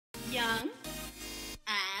young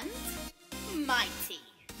and mighty.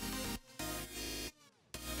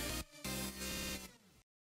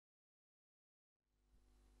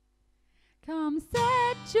 Come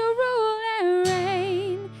set your rule and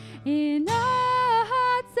reign in our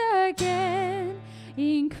hearts again.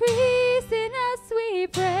 Increase in us, we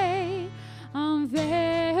pray.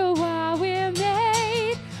 Unveil what we're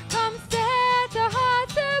made. Come set our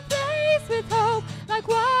hearts ablaze with hope, like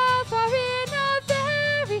wildfire in our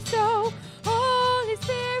very soul. Holy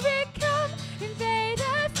Spirit, come invade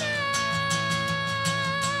us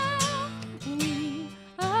now. We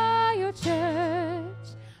are your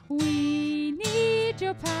church. We need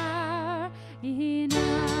your power in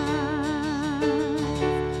us.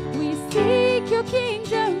 We seek your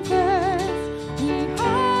kingdom first. We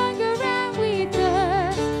hunger and we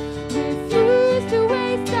thirst. Refuse to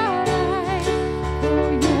waste our lives.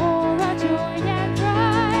 For you're our joy and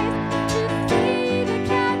prize. To see the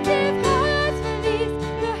captive hearts released,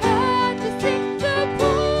 the hurt, the sick, the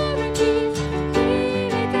poor in peace. We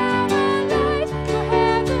lay down our lives for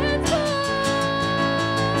heaven's cause.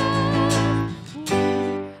 We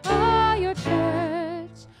are your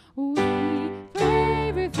church. We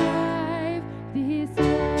pray, revive this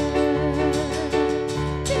earth.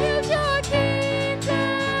 Build your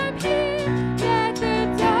kingdom here. Let the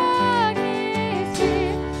darkness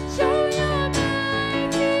fear. Show your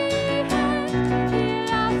mighty hand. Heal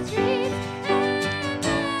our streets and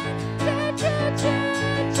land. Set your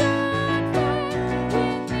church on fire.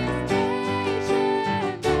 Win this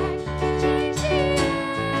nation back. Change the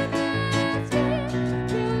atmosphere.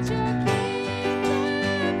 Build your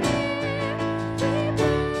kingdom here. We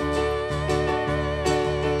pray.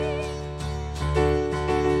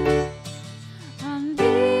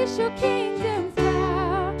 Unleash your kingdom's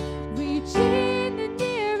power, reaching the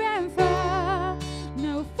near and far.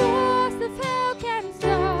 No force of hell can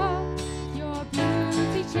stop your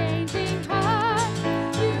beauty changing heart.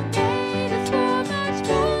 You made us for much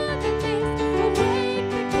more than this. Awake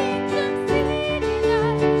the kingdom seed in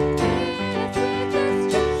us. Fill us with the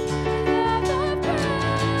strength and love of Christ.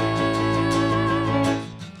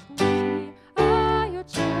 We are your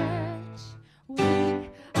church. We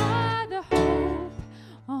are the hope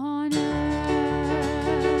on earth.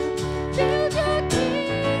 Build your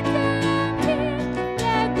kingdom here.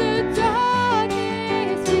 Let the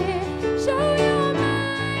darkness fear. Show your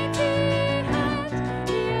mighty hand.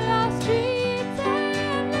 Heal our streets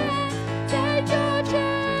and lands. Set your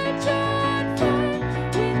church on fire.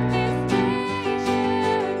 Win this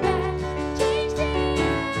nation back. Change the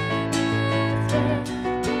atmosphere.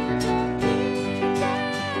 Build your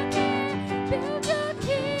kingdom here. Build your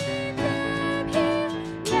kingdom here.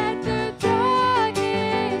 Let the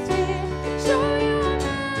darkness fear. Show your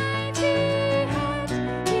mighty hand.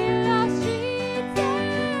 Heal our streets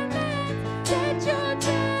and lands. Set your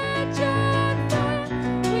church on fire.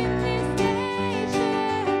 Win this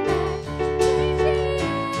nation back. Change the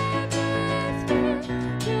atmosphere.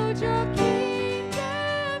 Build your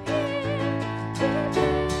kingdom here. Build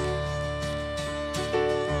your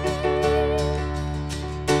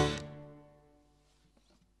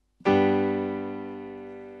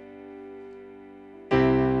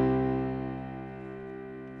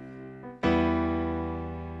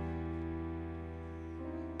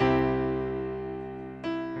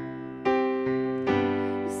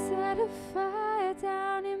set a fire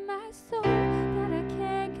down in my soul that I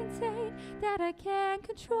can't contain, that I can't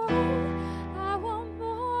control. I want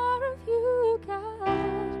more of you,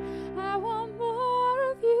 God. I want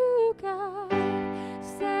more of you, God.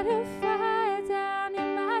 Set a fire down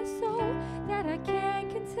in my soul that I can't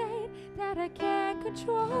contain, that I can't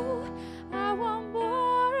control. I want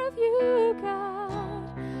more of you, God.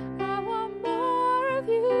 I want more of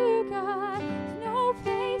you, God. There's no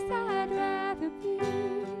place I'd rather be.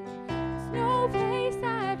 There's no place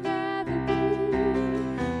I'd rather be.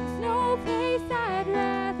 There's no place I'd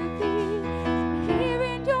rather be.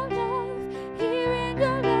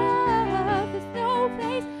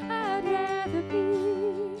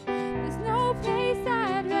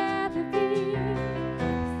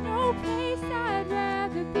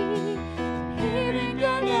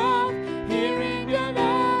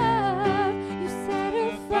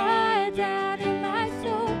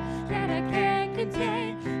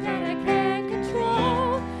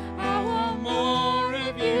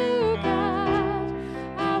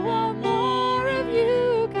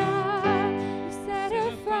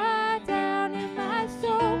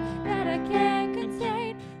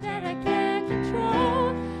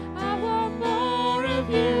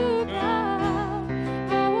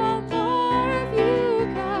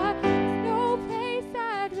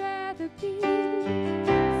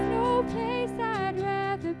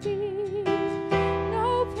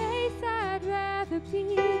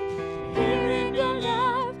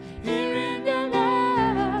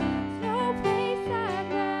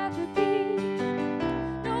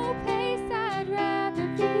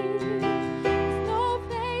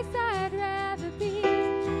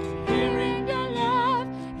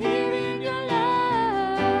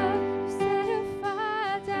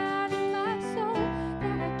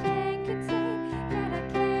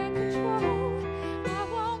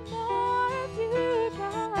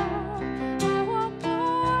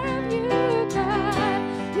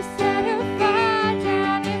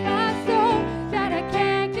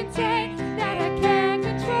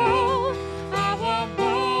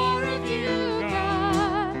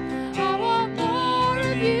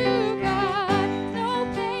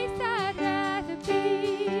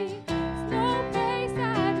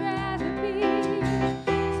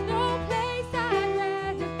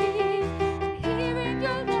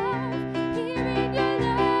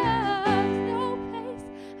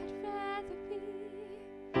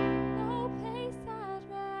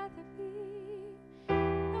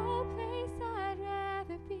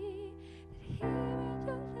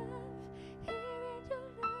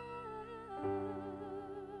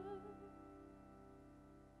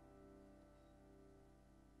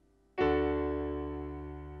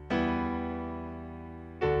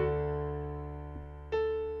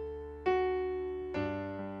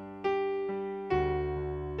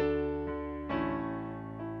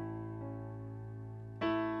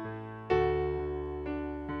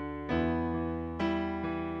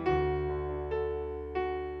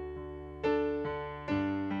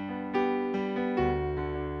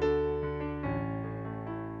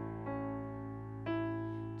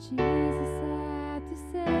 Jesus at the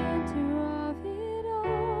center of it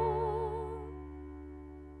all.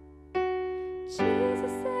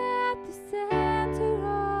 Jesus at the center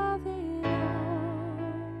of it all.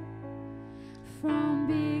 From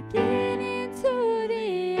beginning to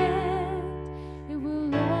the end, it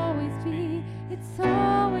will always be, it's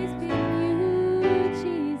always been you,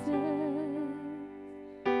 Jesus.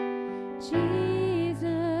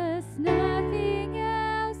 Jesus, nothing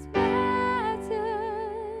else matters.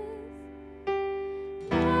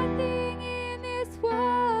 Nothing in this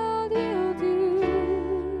world will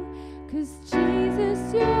do. 'Cause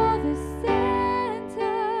Jesus, you're the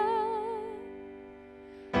center.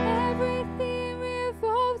 Everything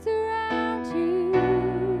revolves around you.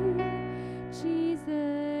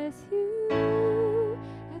 Jesus, you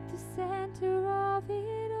at the center of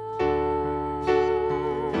it all.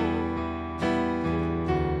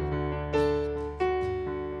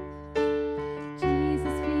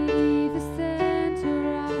 Jesus, be the center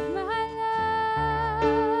of my life.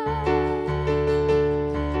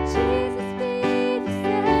 Jesus, be the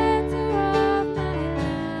center of my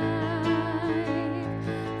life.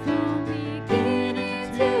 From beginning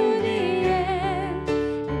to the end,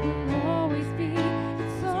 it will always be,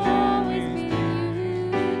 it's always been you,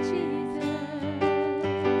 Jesus.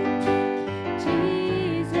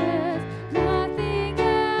 Jesus, nothing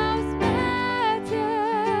else matters.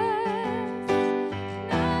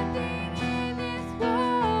 Nothing in this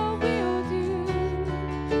world will do.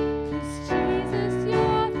 'Cause Jesus,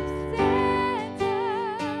 you're the center.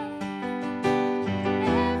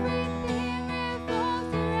 Everything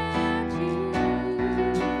revolves around you.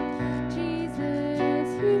 Jesus,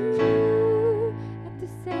 you at the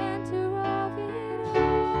center of it all.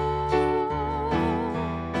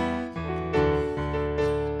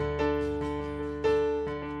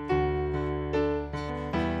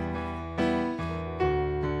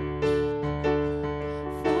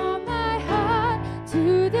 From my heart to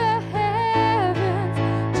the heavens,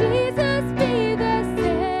 Jesus, be the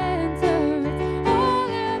center. It's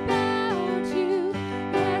all about you.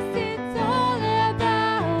 Yes, it's all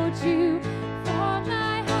about you. From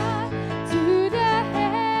my heart to the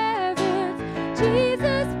heavens,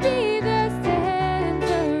 Jesus, be the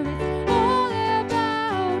center. It's all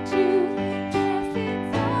about you. Yes,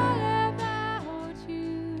 it's all about you.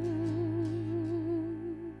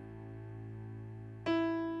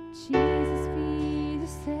 Jesus, be the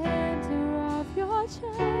center of your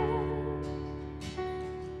church.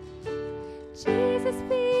 Jesus,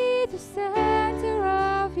 be the center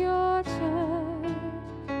of your church.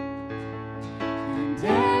 And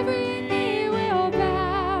every knee will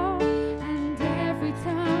bow, and every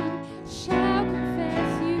tongue shall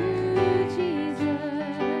confess you, Jesus.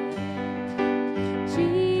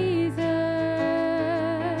 Jesus,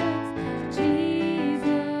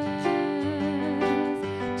 Jesus,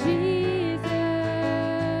 Jesus,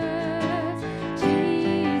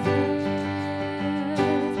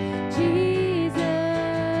 Jesus,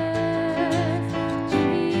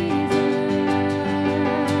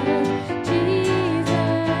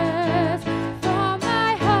 Jesus. From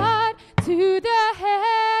my heart to the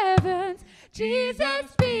heavens,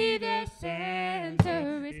 Jesus, be the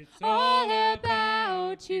center. It's all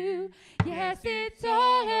about you. Yes, it's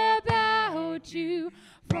all about you.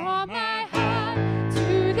 From my heart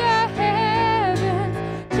to the heavens,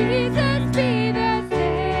 Jesus, be the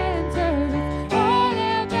center. It's all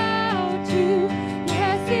about you.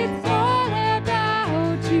 Yes, it's all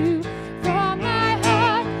about you. From my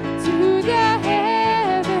heart to the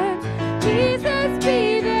heavens, Jesus, be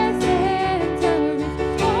the center.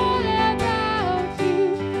 It's all about you.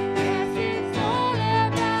 Yes, it's all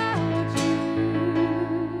about you.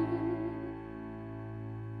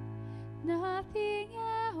 Nothing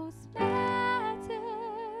else matters.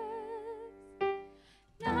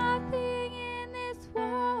 Nothing in this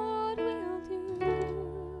world will do.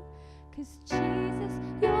 'Cause Jesus,